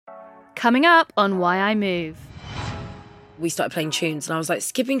Coming up on Why I Move. We started playing tunes and I was like,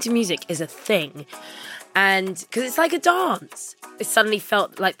 skipping to music is a thing. And because it's like a dance, it suddenly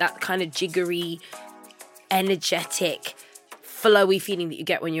felt like that kind of jiggery, energetic, flowy feeling that you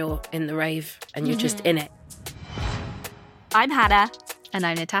get when you're in the rave and you're just in it. I'm Hannah. And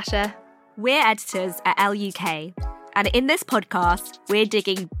I'm Natasha. We're editors at LUK. And in this podcast, we're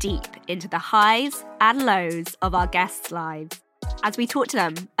digging deep into the highs and lows of our guests' lives as we talk to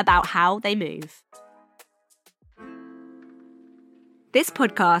them about how they move. This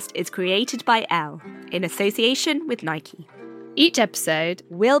podcast is created by Elle in association with Nike. Each episode,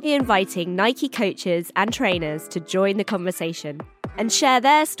 We'll be inviting Nike coaches and trainers to join the conversation and share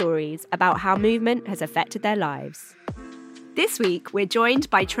their stories about how movement has affected their lives. This week, we're joined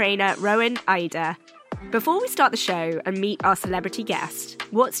by trainer Rowen Aida. Before we start the show and meet our celebrity guest,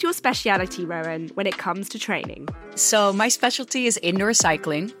 what's your speciality, Rowen, when it comes to training? So my specialty is indoor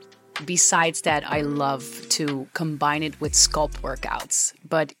cycling. Besides that, I love to combine it with sculpt workouts.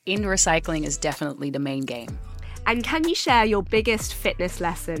 But indoor cycling is definitely the main game. And can you share your biggest fitness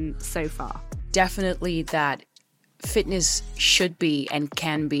lesson so far? Definitely that fitness should be and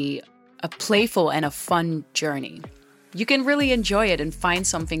can be a playful and a fun journey. You can really enjoy it and find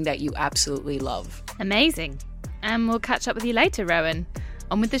something that you absolutely love. amazing. And we'll catch up with you later, Rowen.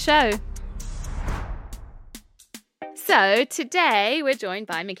 On with the show. So today we're joined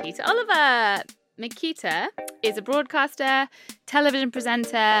by Miquita Oliver. Miquita is a broadcaster, television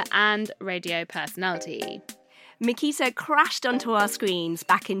presenter, and radio personality. Miquita crashed onto our screens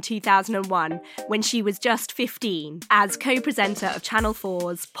back in 2001 when she was just 15 as co-presenter of Channel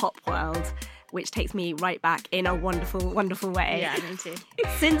 4's Pop World, which takes me right back in a wonderful, wonderful way. Yeah, me too.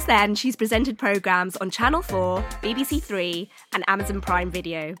 Since then, she's presented programmes on Channel 4, BBC 3 and Amazon Prime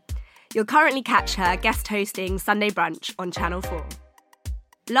Video. You'll currently catch her guest hosting Sunday Brunch on Channel 4.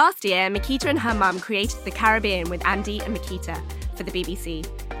 Last year, Miquita and her mum created the Caribbean with Andy and Miquita for the BBC.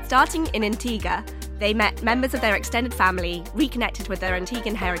 Starting in Antigua, they met members of their extended family, reconnected with their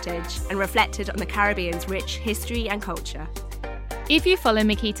Antiguan heritage, and reflected on the Caribbean's rich history and culture. If you follow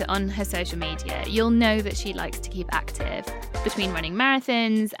Miquita on her social media, you'll know that she likes to keep active. Between running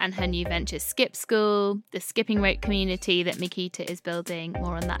marathons and her new venture Skip School, the skipping rope community that Miquita is building,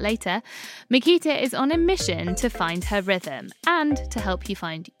 more on that later, Miquita is on a mission to find her rhythm and to help you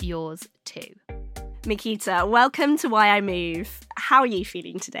find yours too. Miquita, welcome to Why I Move. How are you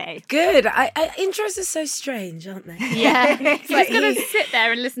feeling today? Good. Intros are so strange, aren't they? Yeah. You're just going to sit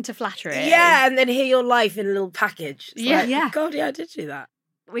there and listen to flattery. Yeah, and then hear your life in a little package. It's like, Yeah. God, yeah, I did do that.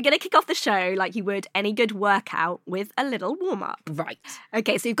 We're going to kick off the show like you would any good workout with a little warm-up. Right.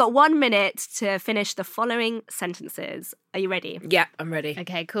 Okay, so you've got 1 minute to finish the following sentences. Are you ready? Yeah, I'm ready.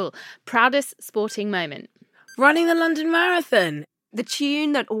 Okay, cool. Proudest sporting moment. Running the London Marathon. The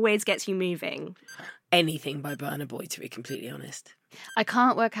tune that always gets you moving. Anything by Burna Boy, to be completely honest. I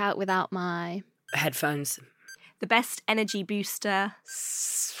can't work out without my... Headphones. The best energy booster.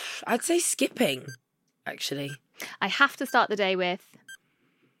 I'd say skipping, actually. I have to start the day with...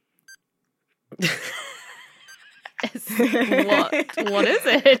 What is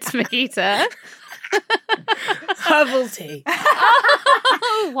it, Miquita? Herbal tea.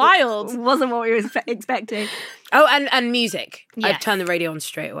 Oh, wild. Wasn't what we were expecting. Oh, and music. Yes. I've turned the radio on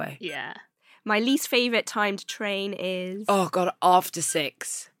straight away. Yeah. My least favourite time to train is... Oh, God, after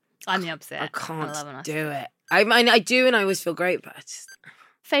 6. I'm the opposite. I can't love an after. do it. I mean, I do and I always feel great, but I just...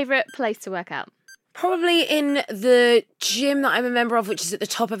 Favourite place to work out? Probably in the gym that I'm a member of, which is at the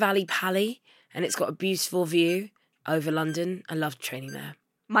top of Ali Pali, and it's got a beautiful view over London. I love training there.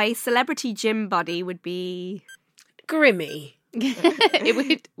 My celebrity gym buddy would be... Grimmy.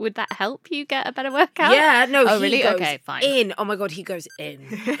 Would that help you get a better workout? Yeah, no, Oh, he really? goes Okay, fine. in. Oh my God, he goes in.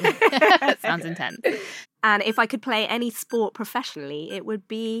 Sounds intense. And if I could play any sport professionally, it would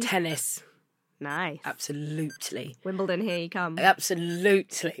be... Tennis. Nice. Absolutely. Wimbledon, here you come.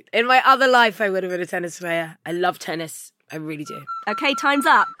 Absolutely. In my other life, I would have been a tennis player. I love tennis. I really do. Okay, time's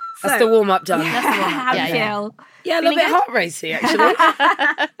up. That's the warm-up done. How do you Yeah. feel? Yeah, a little bit heart racy,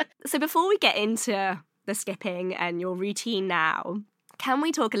 actually. So before we get into the skipping and your routine now, can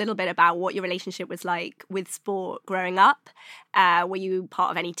we talk a little bit about what your relationship was like with sport growing up? Were you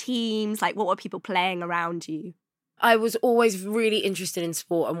part of any teams? Like, what were people playing around you? I was always really interested in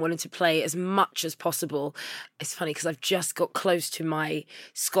sport and wanted to play as much as possible. It's funny because I've just got close to my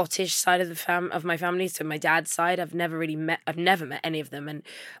Scottish side of of my family, so my dad's side. I've never met any of them, and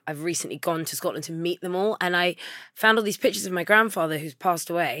I've recently gone to Scotland to meet them all. And I found all these pictures of my grandfather, who's passed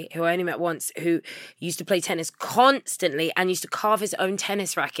away, who I only met once, who used to play tennis constantly and used to carve his own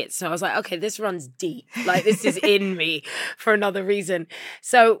tennis rackets. So I was like, okay, this runs deep. Like, this is in me for another reason.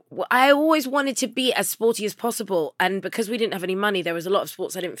 So I always wanted to be as sporty as possible. And because we didn't have any money, there was a lot of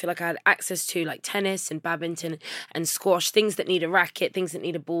sports I didn't feel like I had access to, like tennis and badminton and squash, things that need a racket, things that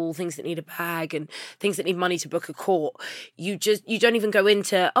need a ball, things that need a bag, and things that need money to book a court. You don't even go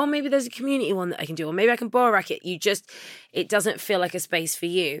into, oh, maybe there's a community one that I can do, or maybe I can borrow a racket. It doesn't feel like a space for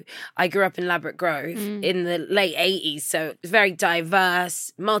you. I grew up in Ladbroke Grove in the late 80s, so it's a very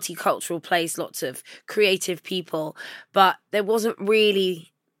diverse, multicultural place, lots of creative people, but that wasn't really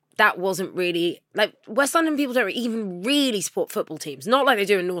like West London people don't even really support football teams, not like they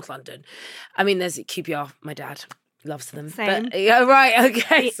do in North London. I mean, there's QPR, my dad loves them. Same. But, yeah, right,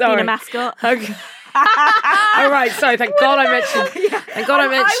 okay, sorry. Being a mascot. Okay. All right, sorry, thank God I mentioned. Thank God I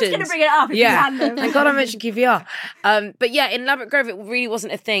mentioned. I was going to bring it up if you hadn't. Thank God I mentioned QPR. But yeah, in Ladbroke Grove, it really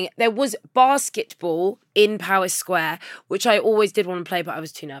wasn't a thing. There was basketball in Powis Square, which I always did want to play, but I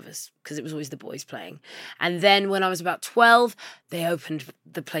was too nervous because it was always the boys playing. And then when I was about 12, they opened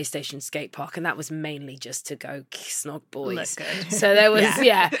the PlayStation skate park, and that was mainly just to go snog boys. So there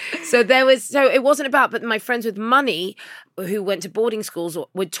was, so it wasn't about, but my friends with money who went to boarding schools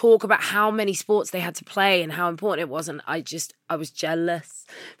would talk about how many sports they had to play and how important it was. And I was jealous,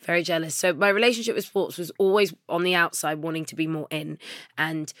 very jealous. So my relationship with sports was always on the outside, wanting to be more in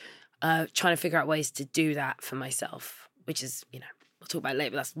and trying to figure out ways to do that for myself, which is, we'll talk about it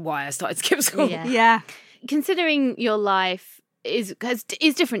later, but that's why I started skip school. Yeah. Considering your life is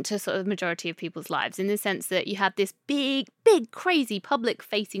different to sort of the majority of people's lives in the sense that you had this big, crazy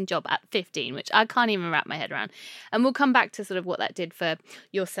public-facing job at 15, which I can't even wrap my head around. And we'll come back to sort of what that did for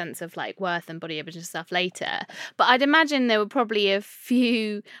your sense of like worth and body image and stuff later. But I'd imagine there were probably a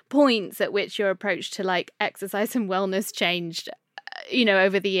few points at which your approach to like exercise and wellness changed,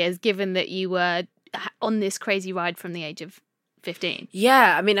 over the years, given that you were on this crazy ride from the age of 15.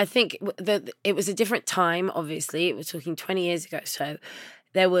 Yeah, I mean, I think it was a different time, obviously. We're talking 20 years ago. So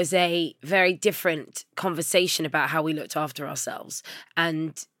there was a very different conversation about how we looked after ourselves.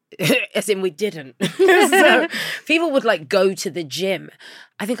 And as in we didn't. So people would like go to the gym.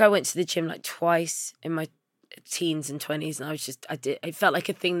 I think I went to the gym like twice in my teens and 20s, and it felt like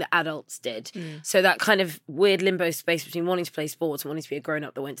a thing that adults did. So that kind of weird limbo space between wanting to play sports and wanting to be a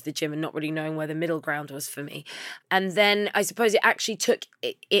grown-up that went to the gym and not really knowing where the middle ground was for me. And then I suppose it actually took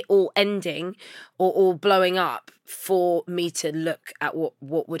it all ending or all blowing up for me to look at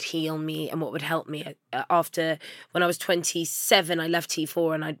what would heal me and what would help me. After, when I was 27, I left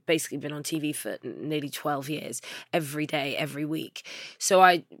T4 and I'd basically been on TV for nearly 12 years, every day, every week. So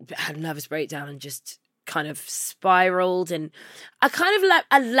I had a nervous breakdown and just kind of spiraled, and I kind of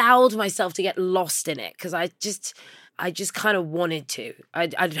allowed myself to get lost in it because I just kind of wanted to.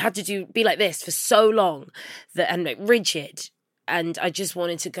 I'd had to be like this for so long and like rigid, and I just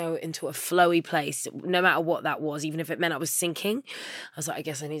wanted to go into a flowy place, no matter what that was, even if it meant I was sinking. I was like, I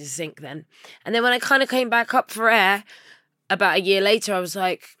guess I need to sink then. And then when I kind of came back up for air about a year later, I was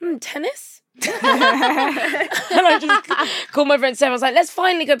like, tennis? And I just called my friend Sam. I was like, let's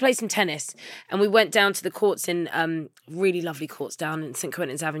finally go play some tennis. And we went down to the courts in really lovely courts down in St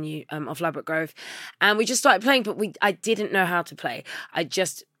Quentin's Avenue off Ladbroke Grove, and we just started playing, but I didn't know how to play. I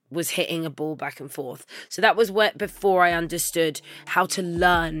just was hitting a ball back and forth. So that was before I understood how to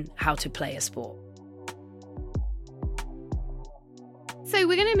learn how to play a sport. So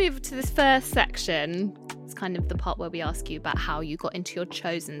we're going to move to this first section. It's kind of the part where we ask you about how you got into your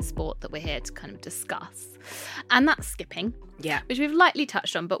chosen sport that we're here to kind of discuss. And that's skipping. Yeah. Which we've lightly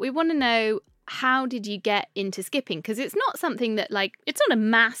touched on, but we want to know, how did you get into skipping? Because it's not something that it's not a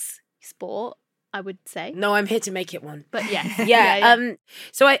mass sport, I would say. No, I'm here to make it one. But yes. Yeah.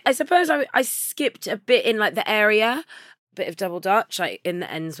 So I suppose I skipped a bit in like the area, a bit of double dutch, like in the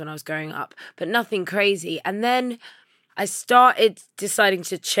ends when I was growing up, but nothing crazy. And then I started deciding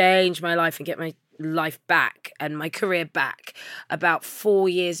to change my life and get my life back and my career back about 4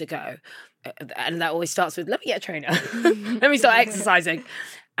 years ago. And that always starts with, let me get a trainer. Let me start exercising.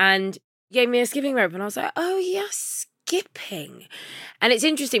 And gave me a skipping rope. And I was like, oh, yes, skipping. And it's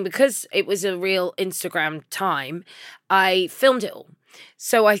interesting because it was a real Instagram time. I filmed it all.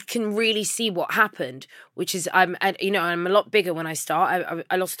 So I can really see what happened, which is I'm a lot bigger when I start.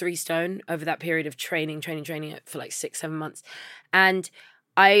 I lost 3 stone over that period of training for like 6-7 months. And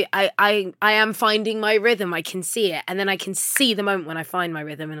I am finding my rhythm. I can see it. And then I can see the moment when I find my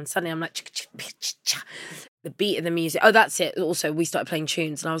rhythm and suddenly I'm like, the beat of the music. Oh, that's it. Also, we started playing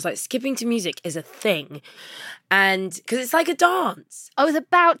tunes and I was like, skipping to music is a thing. And because it's like a dance. I was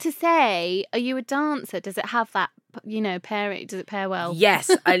about to say, are you a dancer? Does it have that, pairing? Does it pair well? Yes,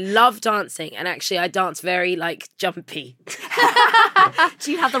 I love dancing. And actually, I dance very, jumpy.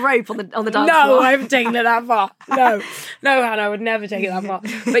 Do you have the rope on the dance floor? No, I haven't taken it that far. No, Hannah, I would never take it that far.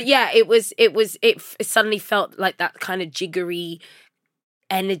 But yeah, it suddenly felt like that kind of jiggery,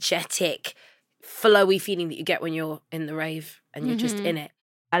 energetic, flowy feeling that you get when you're in the rave and you're just in it.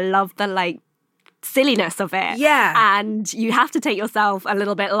 I love the silliness of it. Yeah. And you have to take yourself a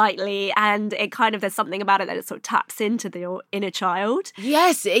little bit lightly, and it kind of, there's something about it that it sort of taps into your inner child.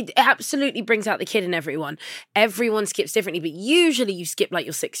 Yes, it absolutely brings out the kid in everyone. Everyone skips differently, but usually you skip like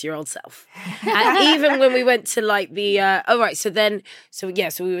your 6-year-old self. And even when we went to I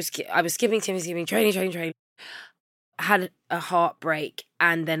was skipping, training. Had a heartbreak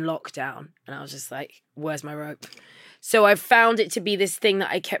and then lockdown. And I was just like, where's my rope? So I found it to be this thing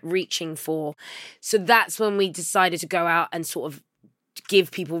that I kept reaching for. So that's when we decided to go out and sort of give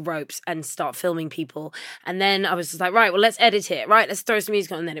people ropes and start filming people. And then I was just like, right, well, let's edit it. Right, let's throw some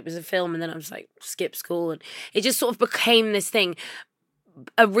music on. And then it was a film. And then I was like, skip school. And it just sort of became this thing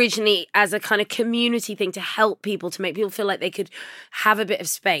originally as a kind of community thing to help people, to make people feel like they could have a bit of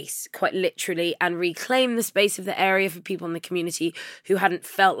space, quite literally, and reclaim the space of the area for people in the community who hadn't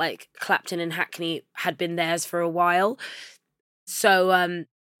felt like Clapton and Hackney had been theirs for a while. So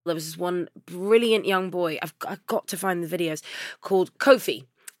there was this one brilliant young boy, I've got to find the videos, called Kofi,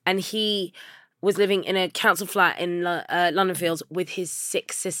 and he was living in a council flat in London Fields with his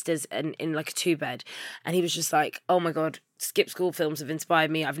 6 sisters in a 2-bed. And he was just like, oh my God, skip school films have inspired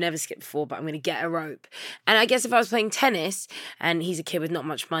me. I've never skipped before, but I'm going to get a rope. And I guess if I was playing tennis and he's a kid with not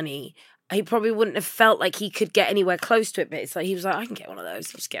much money, he probably wouldn't have felt like he could get anywhere close to it. But it's like, he was like, I can get one of those.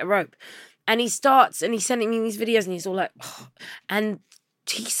 I'll just get a rope. And he starts and he's sending me these videos and he's all like, oh. And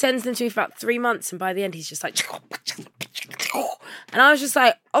he sends them to me for about 3 months. And by the end, he's just like, and I was just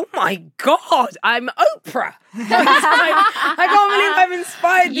like, oh my God, I'm Oprah. I can't believe I've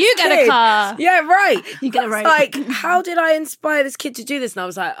inspired this You get kid. a car. Yeah, right. You get a rope. Like, how did I inspire this kid to do this? And I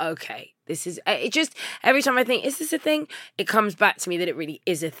was like, okay, this is, it just, every time I think, is this a thing? It comes back to me that it really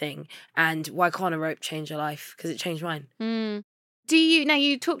is a thing. And why can't a rope change your life? Because it changed mine. Now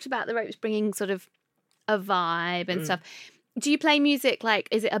you talked about the ropes bringing sort of a vibe and stuff. Do you play music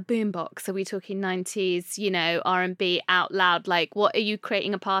is it a boombox? Are we talking 90s, R&B out loud? What are you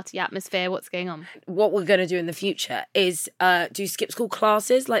creating a party atmosphere? What's going on? What we're going to do in the future is do skip school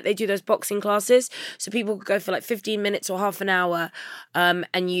classes, like they do those boxing classes. So people could go for 15 minutes or half an hour, and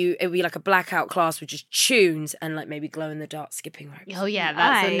it would be like a blackout class with just tunes and maybe glow in the dark skipping ropes. Oh yeah,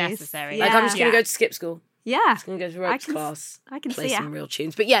 that's Nice. unnecessary. Yeah. I'm just going to go to skip school. Yeah. I'm just going to go to ropes class. I can play see some it. real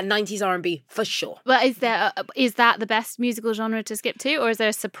tunes. But yeah, 90s R&B for sure. But is that the best musical genre to skip to, or is there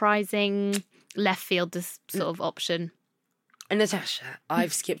a surprising left field sort of option? And Natasha,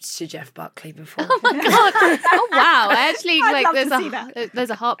 I've skipped to Jeff Buckley before. Oh God! Oh wow! I actually I'd love to see there's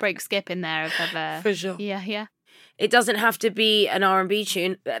a heartbreak skip in there of For sure. Yeah. It doesn't have to be an R&B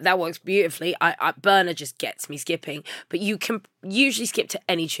tune. That works beautifully. Burner just gets me skipping. But you can usually skip to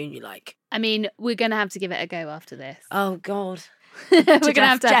any tune you like. I mean, we're going to have to give it a go after this. Oh, God. We're going to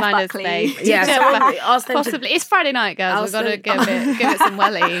have to Jeff find Buckley. a space. Yeah, so ask them Possibly. It's Friday night, girls. Ask We've got to them- give it some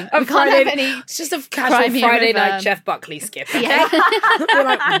welly. We can't Friday, have any... it's just a casual crimey Friday rhythm. night Jeff Buckley skip. Okay? Yeah. You're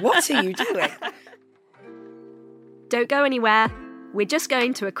like, what are you doing? Don't go anywhere. We're just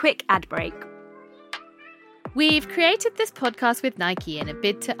going to a quick ad break. We've created this podcast with Nike in a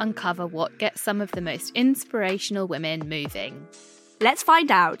bid to uncover what gets some of the most inspirational women moving. Let's find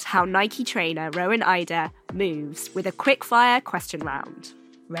out how Nike trainer Rowen Aida moves with a quick-fire question round.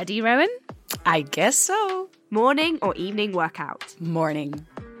 Ready, Rowen? I guess so. Morning or evening workout? Morning.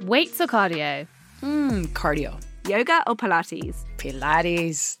 Weights or cardio? Cardio. Yoga or Pilates?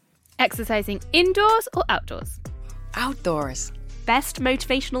 Pilates. Exercising indoors or outdoors? Outdoors. Best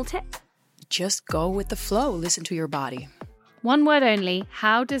motivational tip? Just go with the flow. Listen to your body. One word only,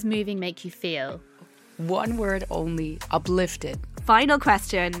 how does moving make you feel? One word only. Uplifted. Final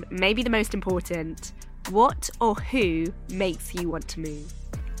question, maybe the most important. What or who makes you want to move?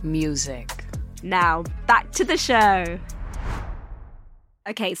 Music. Now, back to the show.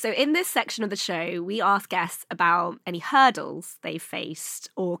 Okay, so in this section of the show, we ask guests about any hurdles they've faced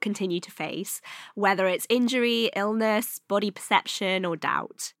or continue to face, whether it's injury, illness, body perception, or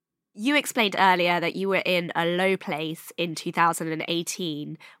doubt. You explained earlier that you were in a low place in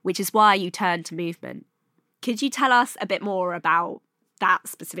 2018, which is why you turned to movement. Could you tell us a bit more about that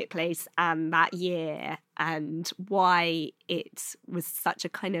specific place and that year and why it was such a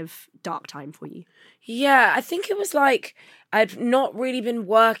kind of dark time for you? Yeah, I think it was like I'd not really been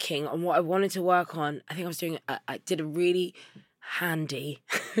working on what I wanted to work on. I think I did a really handy,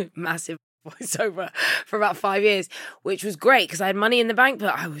 massive voiceover for about 5 years, which was great because I had money in the bank,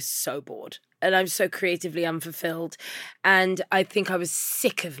 but I was so bored and I'm so creatively unfulfilled. And I think I was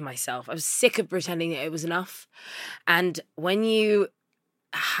sick of myself. I was sick of pretending that it was enough. And when you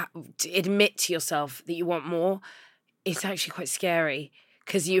admit to yourself that you want more, it's actually quite scary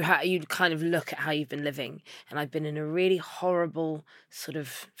because you kind of look at how you've been living. And I've been in a really horrible sort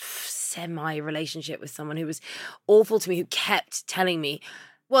of semi-relationship with someone who was awful to me, who kept telling me,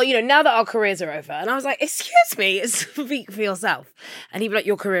 well, now that our careers are over. And I was like, excuse me, speak for yourself. And he'd be like,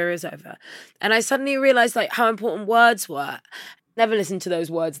 your career is over. And I suddenly realised like how important words were. Never listen to those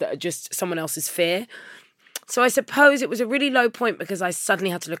words that are just someone else's fear. So I suppose it was a really low point because I suddenly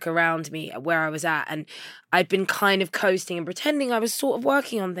had to look around me at where I was at, and I'd been kind of coasting and pretending I was sort of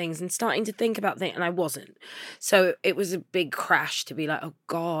working on things and starting to think about things, and I wasn't. So it was a big crash to be like, oh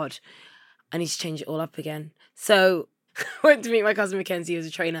God, I need to change it all up again. So I went to meet my cousin Mackenzie, who was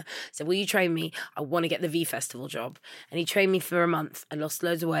a trainer. Said, will you train me? I want to get the V Festival job. And he trained me for a month. I lost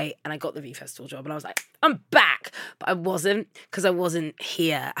loads of weight and I got the V Festival job. And I was like, I'm back. But I wasn't, because I wasn't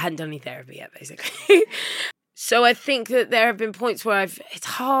here. I hadn't done any therapy yet, basically. So I think that there have been points where it's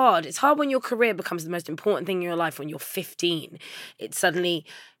hard. It's hard when your career becomes the most important thing in your life when you're 15. It's suddenly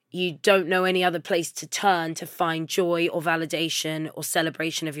you don't know any other place to turn to find joy or validation or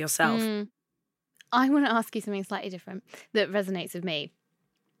celebration of yourself. I want to ask you something slightly different that resonates with me.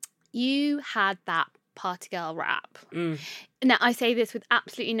 You had that party girl rap. Now, I say this with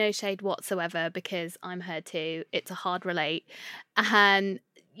absolutely no shade whatsoever because I'm her too. It's a hard relate. And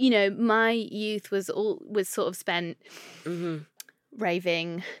my youth was sort of spent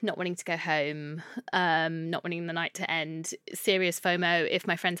raving, not wanting to go home, not wanting the night to end, serious FOMO. If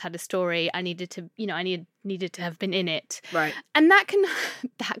my friends had a story, I needed to have been in it. Right. And that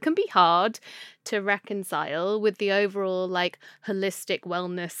can be hard to reconcile with the overall like holistic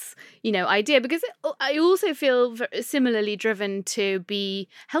wellness, idea, because I also feel similarly driven to be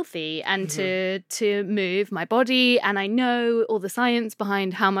healthy and to move my body, and I know all the science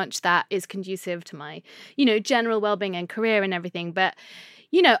behind how much that is conducive to my, general well-being and career and everything. But,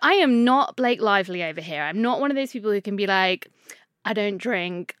 I am not Blake Lively over here. I'm not one of those people who can be like, I don't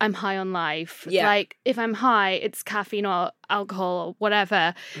drink, I'm high on life. Yeah. Like, if I'm high, it's caffeine or alcohol or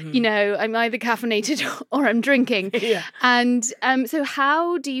whatever. I'm either caffeinated or I'm drinking. Yeah. And so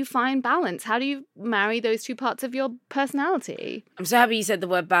how do you find balance? How do you marry those two parts of your personality? I'm so happy you said the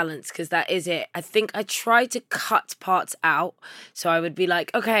word balance, because that is it. I think I tried to cut parts out. So I would be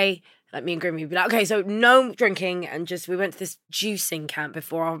like, okay, like me and Grimmy would be like, okay, so no drinking, and we went to this juicing camp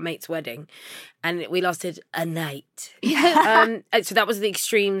before our mate's wedding, and we lasted a night. So that was the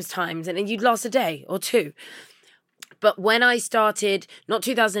extremes times, and then you'd last a day or two. But when I started, not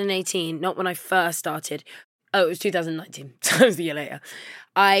 2018, not when I first started, it was 2019, so it was a year later,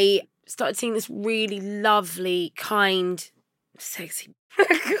 I started seeing this really lovely, kind, sexy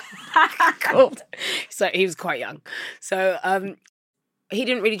called. So he was quite young. So he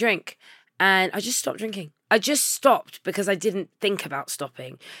didn't really drink, and I just stopped drinking. I just stopped because I didn't think about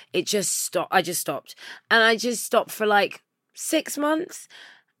stopping. It just stopped. I just stopped. And I just stopped for like 6 months,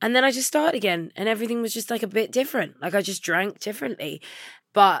 and then I just started again, and everything was just like a bit different. Like I just drank differently.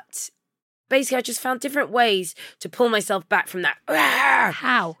 But basically I just found different ways to pull myself back from that.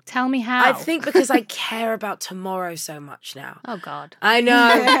 How? Tell me how. I think because I care about tomorrow so much now. Oh, God. I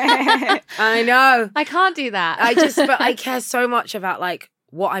know. I know. I can't do that. But I care so much about like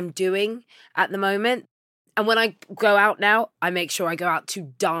what I'm doing at the moment. And when I go out now, I make sure I go out to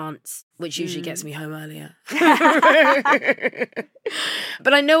dance, which usually gets me home earlier.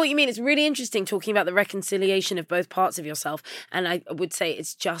 But I know what you mean. It's really interesting talking about the reconciliation of both parts of yourself. And I would say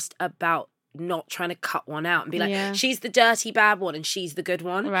it's just about not trying to cut one out and be like, she's the dirty bad one and she's the good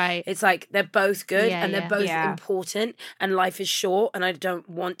one. Right. It's like they're both good and they're both important, and life is short, and I don't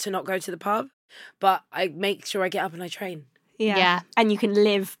want to not go to the pub, but I make sure I get up and I train. Yeah. And you can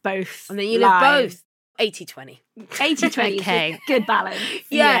live both. And then you live both. 80-20. 80-20. Okay. Good balance.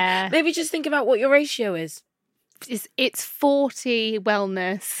 Yeah. Maybe just think about what your ratio is. It's 40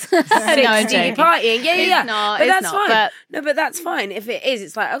 wellness. 60 partying. Yeah. But that's fine. But that's fine. If it is,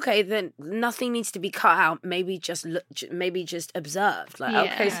 it's like, okay, then nothing needs to be cut out. Maybe just observed.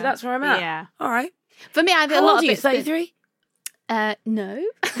 Like, okay, so that's where I'm at. Yeah. All right. For me, I think How a lot old of are you? it's 33? No.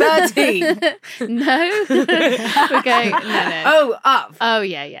 13. No. We're going, no. Oh, up. Oh,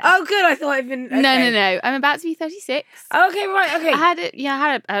 yeah. Oh, good. I thought I'd been... Okay. No. I'm about to be 36. Okay, right, okay.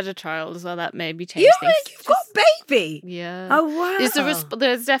 I had a child as well. That maybe changed things. You've got a baby? Yeah. Oh, wow.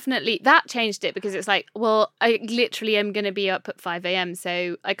 There's definitely... That changed it because it's like, well, I literally am going to be up at 5 a.m,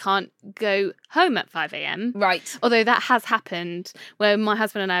 so I can't go home at 5 a.m. Right. Although that has happened where my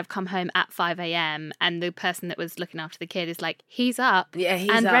husband and I have come home at 5 a.m. and the person that was looking after the kid is like, he's up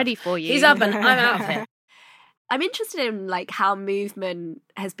and ready for you. He's up and I'm out of here. I'm interested in like how movement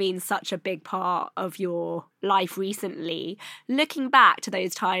has been such a big part of your life recently. Looking back to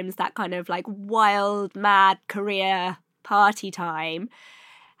those times, that kind of like wild, mad career party time,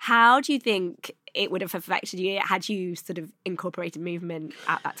 how do you think it would have affected you had you sort of incorporated movement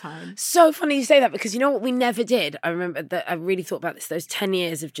at that time? So funny you say that, because you know what we never did? I remember that I really thought about this, those 10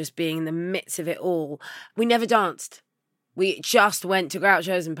 years of just being in the midst of it all. We never danced. We just went to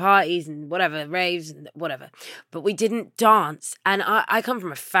grouchos and parties and whatever, raves and whatever. But we didn't dance. And I come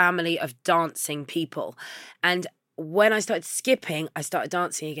from a family of dancing people. And when I started skipping, I started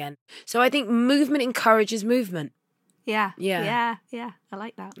dancing again. So I think movement encourages movement. Yeah. I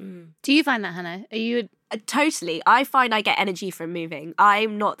like that. Do you find that, Hannah? Are you... Totally. I find I get energy from moving.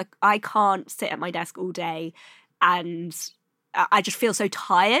 I can't sit at my desk all day and I just feel so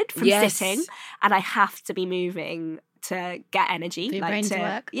tired from sitting, and I have to be moving to get energy. For your brain to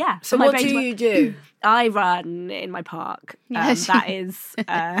work? Yeah. So what do you do? I run in my park. That is...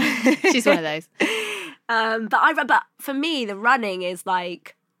 She's one of those. But for me, the running is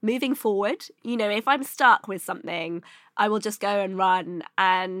like moving forward. You know, if I'm stuck with something, I will just go and run,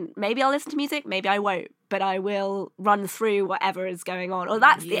 and maybe I'll listen to music, maybe I won't, but I will run through whatever is going on. Or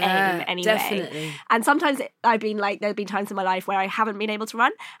that's the aim anyway. Definitely. And sometimes there've been times in my life where I haven't been able to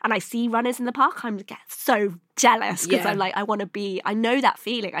run, and I see runners in the park, I'm get so jealous because I'm like, I know that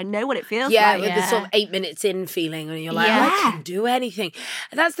feeling. I know what it feels like. With the sort of 8 minutes in feeling, and you're like, I can do anything.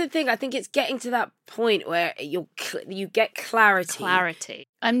 And that's the thing. I think it's getting to that point where you get clarity.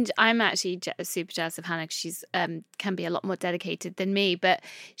 I'm actually super jealous of Hannah because she's can be a lot more dedicated than me, but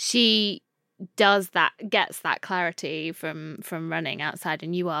she gets that clarity from running outside,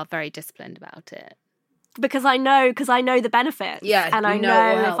 and you are very disciplined about it. Because I know the benefits. Yeah, and I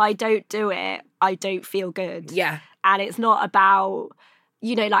know if I don't do it, I don't feel good. Yeah. And it's not about,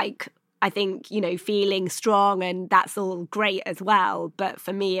 like, I think, feeling strong, and that's all great as well. But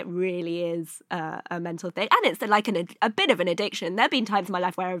for me, it really is a mental thing. And it's like a bit of an addiction. There have been times in my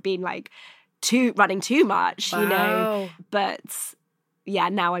life where I've been like running too much, but... Yeah,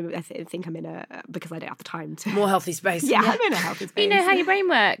 now I think I'm in because I don't have the time to... More healthy space. Yeah, I'm in a healthy space. You know how your brain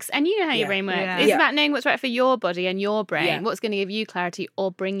works, and you know how your brain works. Yeah. It's about knowing what's right for your body and your brain, what's going to give you clarity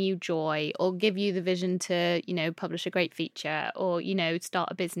or bring you joy or give you the vision to, publish a great feature or, start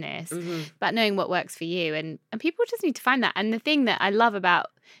a business. Mm-hmm. About knowing what works for you. And people just need to find that. And the thing that I love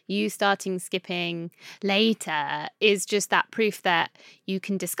about you starting skipping later is just that proof that you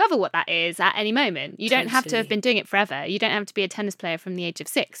can discover what that is at any moment. You don't have to have been doing it forever. You don't have to be a tennis player from the age of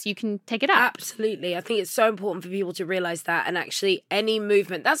 6. You can take it up. Absolutely. I think it's so important for people to realise that, and actually any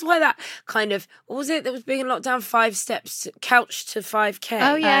movement. That's why that kind of, what was it that was being in lockdown? 5 steps, couch to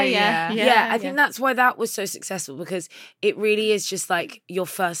 5K. Oh, yeah. I think that's why that was so successful, because it really is just like your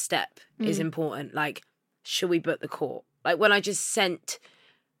first step is important. Like, should we book the court? Like when I just sent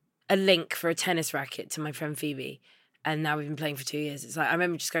a link for a tennis racket to my friend Phoebe, and now we've been playing for 2 years. It's like, I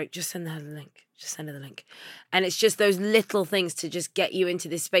remember just going, just send her the link. Just send her the link. And it's just those little things to just get you into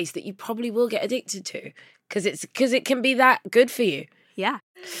this space that you probably will get addicted to, because it can be that good for you. Yeah.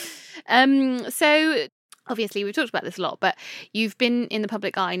 So obviously we've talked about this a lot, but you've been in the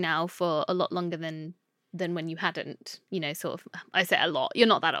public eye now for a lot longer than when you hadn't, sort of, I say a lot. You're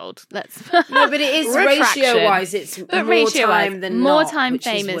not that old. No, but it is ratio-wise, it's more time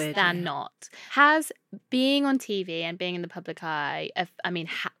famous than not. Has being on TV and being in the public eye,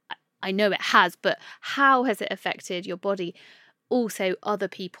 I know it has, but how has it affected your body? Also, other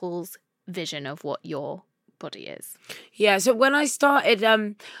people's vision of what your body is? Yeah, so when I started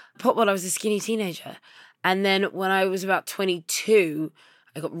pop, I was a skinny teenager. And then when I was about 22...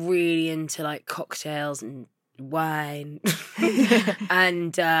 I got really into like cocktails and wine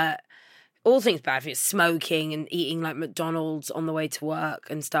and all things bad for you, smoking and eating like McDonald's on the way to work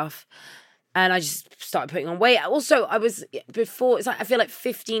and stuff. And I just started putting on weight. Also, it's like I feel like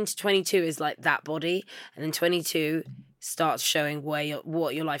 15 to 22 is like that body, and then 22 starts showing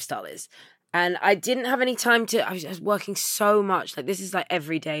what your lifestyle is. And I didn't have any time I was working so much. Like, this is like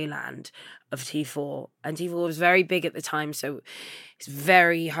everyday land of T4. And T4 was very big at the time, so it's a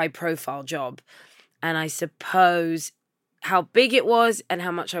very high profile job. And I suppose how big it was and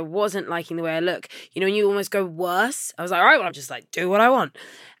how much I wasn't liking the way I look. You know, when you almost go worse, I was like, all right, well, I'll just like do what I want.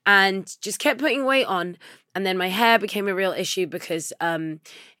 And just kept putting weight on. And then my hair became a real issue because I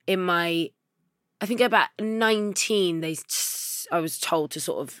think about 19, I was told to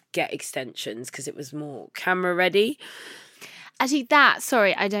sort of get extensions because it was more camera ready. Actually,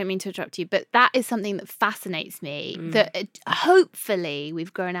 sorry, I don't mean to interrupt you, but that is something that fascinates me, that hopefully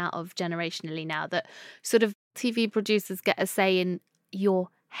we've grown out of generationally now, that sort of TV producers get a say in your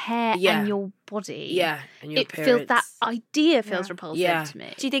hair and your body. Yeah, and your appearance. That idea feels repulsive to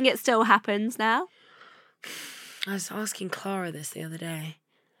me. Do you think it still happens now? I was asking Clara this the other day.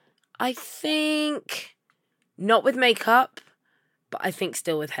 I think not with makeup, but I think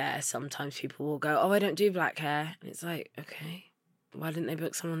still with hair. Sometimes people will go, oh, I don't do black hair. And it's like, okay, why didn't they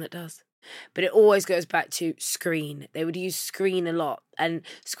book someone that does? But it always goes back to screen. They would use screen a lot. And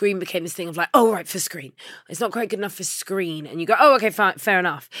screen became this thing of like, oh, right, for screen. It's not quite good enough for screen. And you go, oh, okay, fine, fair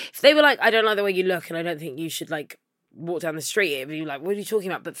enough. If they were like, I don't like the way you look and I don't think you should like walk down the street, it'd be like, what are you talking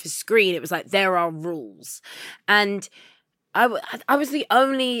about? But for screen, it was like, there are rules. And I was the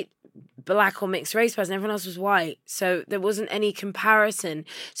only black or mixed race person. Everyone else was white. So there wasn't any comparison.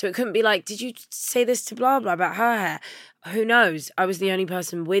 So it couldn't be like, did you say this to blah, blah about her hair? Who knows? I was the only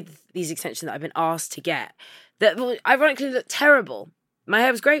person with these extensions that I've been asked to get that ironically looked terrible. My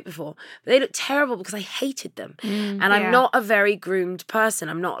hair was great before, but they looked terrible because I hated them. And I'm not a very groomed person.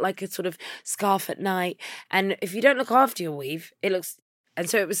 I'm not like a sort of scarf at night. And if you don't look after your weave, it looks... And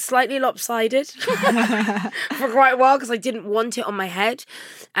so it was slightly lopsided for quite a while because I didn't want it on my head.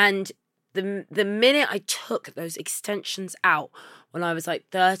 And the minute I took those extensions out when I was like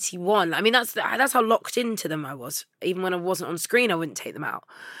 31, I mean, that's how locked into them I was. Even when I wasn't on screen, I wouldn't take them out.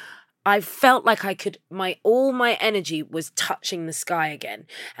 I felt like I could, all my energy was touching the sky again,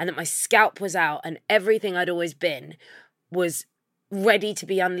 and that my scalp was out and everything I'd always been was ready to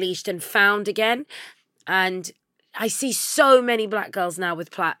be unleashed and found again. And I see so many black girls now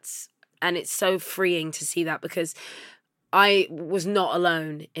with plaits, and it's so freeing to see that because I was not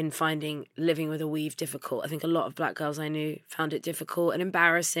alone in finding living with a weave difficult. I think a lot of black girls I knew found it difficult and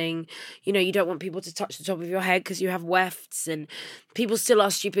embarrassing. You know, you don't want people to touch the top of your head because you have wefts, and people still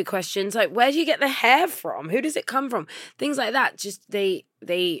ask stupid questions like, where do you get the hair from? Who does it come from? Things like that. Just they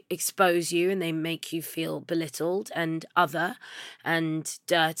expose you and they make you feel belittled and other and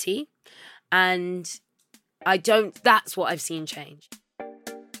dirty. And that's what I've seen change.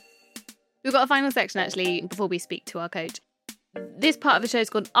 We've got a final section, actually, before we speak to our coach. This part of the show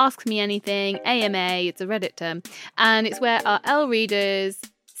is called Ask Me Anything, AMA, it's a Reddit term, and it's where our L readers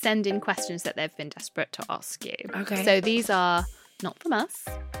send in questions that they've been desperate to ask you. Okay. So these are not from us.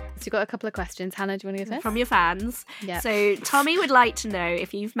 So we've got a couple of questions. Hannah, do you want to go first? From your fans. Yeah. So Tommy would like to know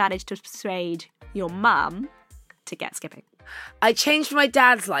if you've managed to persuade your mum to get skipping. I changed my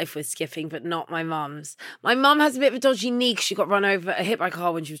dad's life with skipping, but not my mum's. My mum has a bit of a dodgy knee because she got hit by a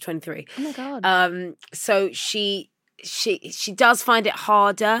car when she was 23. Oh my God. So she does find it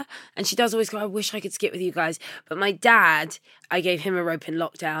harder, and she does always go, I wish I could skip with you guys. But my dad, I gave him a rope in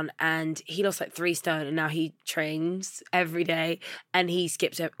lockdown, and he lost like 3 stone, and now he trains every day, and he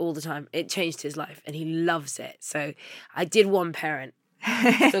skips it all the time. It changed his life, and he loves it. So I did one parent.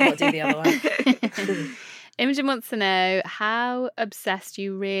 Still got to do the other one. Imogen wants to know how obsessed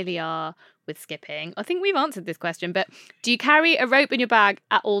you really are with skipping. I think we've answered this question, but do you carry a rope in your bag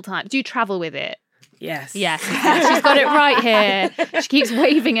at all times? Do you travel with it? Yes. Yes. She's got it right here. She keeps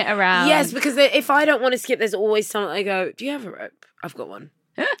waving it around. Yes, because if I don't want to skip, there's always someone I go, do you have a rope? I've got one.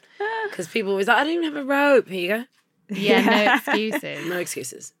 Because people always like, I don't even have a rope. Here you go. Yeah, no excuses. No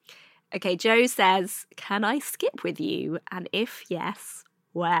excuses. Okay, Joe says, can I skip with you? And if yes,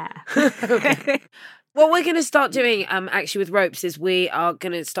 where? Okay. What we're going to start doing actually with ropes is we are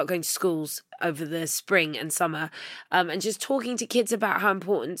going to start going to schools over the spring and summer and just talking to kids about how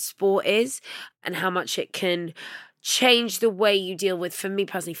important sport is and how much it can change the way you deal with, for me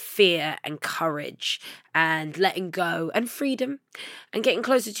personally, fear and courage and letting go and freedom and getting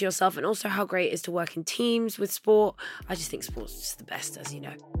closer to yourself, and also how great it is to work in teams with sport. I just think sport's just the best, as you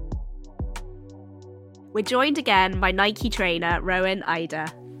know. We're joined again by Nike trainer Rowen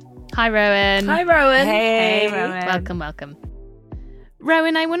Aida. Hi, Rowen. Hi, Rowen. Hey, Rowen. Welcome.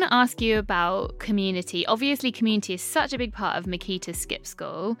 Rowen, I want to ask you about community. Obviously, community is such a big part of Miquita's Skip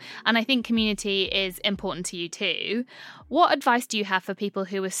School, and I think community is important to you too. What advice do you have for people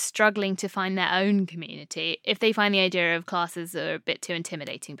who are struggling to find their own community, if they find the idea of classes are a bit too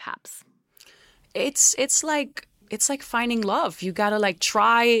intimidating, perhaps? It's like finding love. You gotta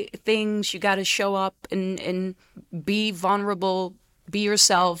try things. You gotta show up and be vulnerable. Be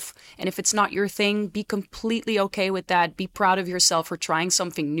yourself. And if it's not your thing, be completely okay with that. Be proud of yourself for trying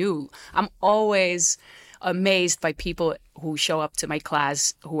something new. I'm always amazed by people who show up to my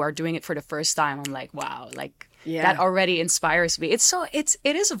class who are doing it for the first time. I'm like, wow, like that already inspires me. It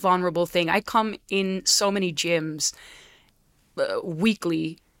is a vulnerable thing. I come in so many gyms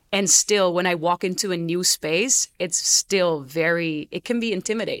weekly, and still when I walk into a new space, it's still it can be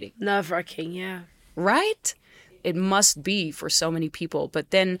intimidating. Nerve-wracking, yeah. Right? It must be for so many people. But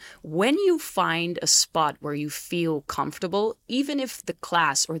then when you find a spot where you feel comfortable, even if the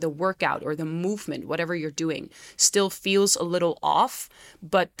class or the workout or the movement, whatever you're doing, still feels a little off,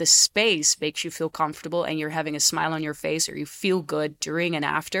 but the space makes you feel comfortable and you're having a smile on your face or you feel good during and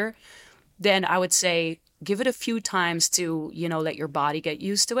after, then I would say give it a few times to, let your body get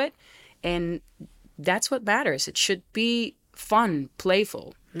used to it. And that's what matters. It should be fun,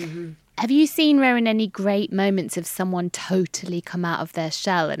 playful. Mm-hmm. Have you seen, Rowen, any great moments of someone totally come out of their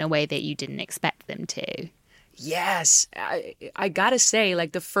shell in a way that you didn't expect them to? Yes. I gotta say,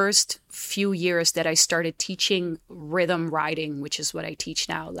 like the first few years that I started teaching rhythm riding, which is what I teach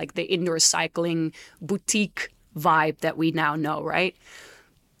now, like the indoor cycling boutique vibe that we now know, right?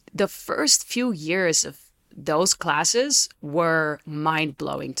 The first few years of those classes were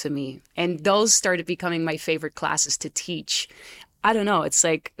mind-blowing to me. And those started becoming my favorite classes to teach. I don't know. It's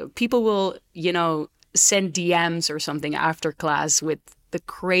like people will, send DMs or something after class with the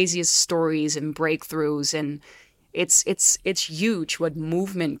craziest stories and breakthroughs. And it's huge what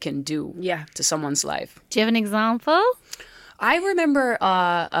movement can do to someone's life. Do you have an example? I remember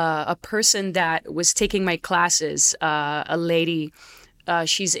a person that was taking my classes, a lady.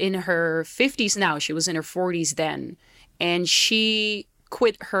 She's in her 50s now. She was in her 40s then. And she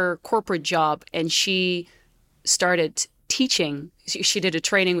quit her corporate job and she started teaching. She did a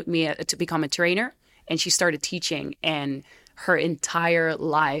training with me to become a trainer, and she started teaching, and her entire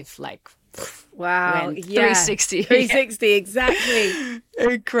life, wow, 360. 360, exactly.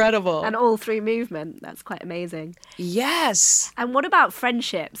 Incredible. And all through movement. That's quite amazing. Yes. And what about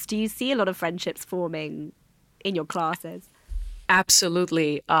friendships? Do you see a lot of friendships forming in your classes?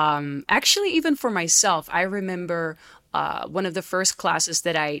 Absolutely. Actually, even for myself, I remember one of the first classes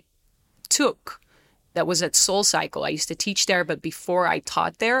that I took that was at Soul Cycle. I used to teach there, but before I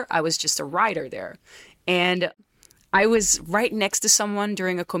taught there, I was just a rider there. And I was right next to someone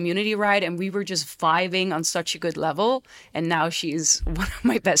during a community ride, and we were just vibing on such a good level. And now she's one of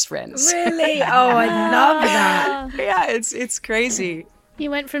my best friends. Really? Oh, I love that. Yeah, it's crazy.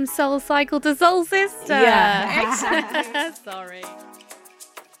 You went from Soul Cycle to Soul Sister. Yeah, exactly. Sorry.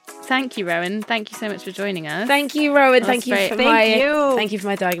 Thank you, Rowen. Thank you so much for joining us. Thank you, Rowen. Thank you for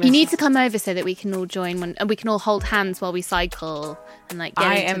my diagnosis. You need to come over so that we can all join and we can all hold hands while we cycle and get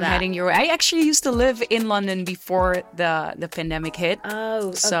I into am that. heading your way. I actually used to live in London before the pandemic hit.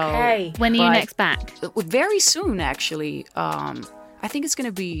 Oh, so, okay. When are you next back? Very soon, actually. I think it's going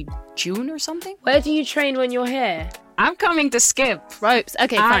to be June or something. Where do you train when you're here? I'm coming to skip. Ropes.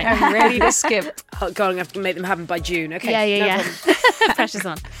 Okay, fine. I am ready to skip. Oh, God, I'm going to have to make them happen by June. Okay. Yeah. Pressure's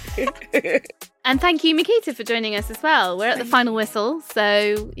on. And thank you, Miquita, for joining us as well. We're at the final whistle.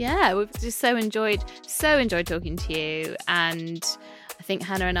 So, yeah, we've just so enjoyed talking to you. And I think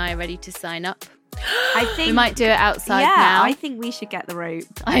Hannah and I are ready to sign up. I think we might do it outside now. Yeah, I think we should get the rope.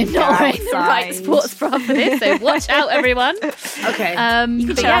 I'm not wearing the right sports bra for this, so watch out, everyone. Okay.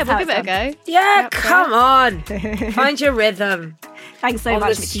 But yeah, we'll give it a go. Yeah, come on. Find your rhythm. Thanks so on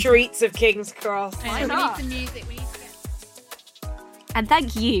much, the Miquita. streets of King's Cross. We need some music. And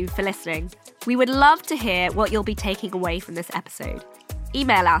thank you for listening. We would love to hear what you'll be taking away from this episode.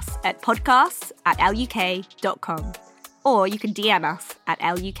 Email us at podcasts@luk.com, or you can DM us at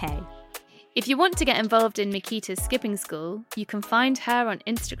LUK. If you want to get involved in Miquita's skipping school, you can find her on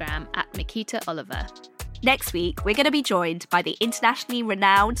Instagram at Miquita Oliver. Next week, we're going to be joined by the internationally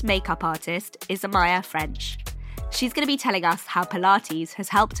renowned makeup artist Isamaya French. She's going to be telling us how Pilates has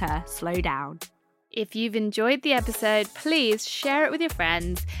helped her slow down. If you've enjoyed the episode, please share it with your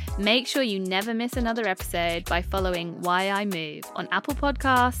friends. Make sure you never miss another episode by following Why I Move on Apple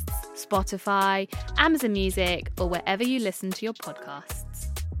Podcasts, Spotify, Amazon Music, or wherever you listen to your podcasts.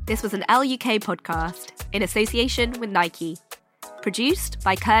 This was an LUK podcast in association with Nike. Produced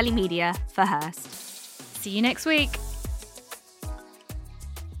by Curly Media for Hearst. See you next week.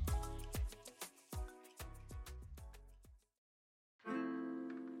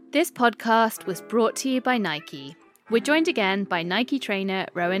 This podcast was brought to you by Nike. We're joined again by Nike trainer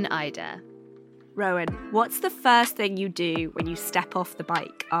Rowen Aida. Rowen, what's the first thing you do when you step off the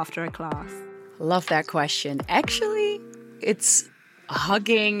bike after a class? Love that question. Actually, it's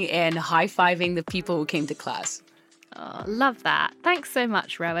hugging and high-fiving the people who came to class. Oh, love that. Thanks so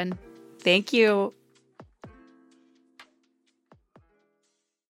much, Rowen. Thank you.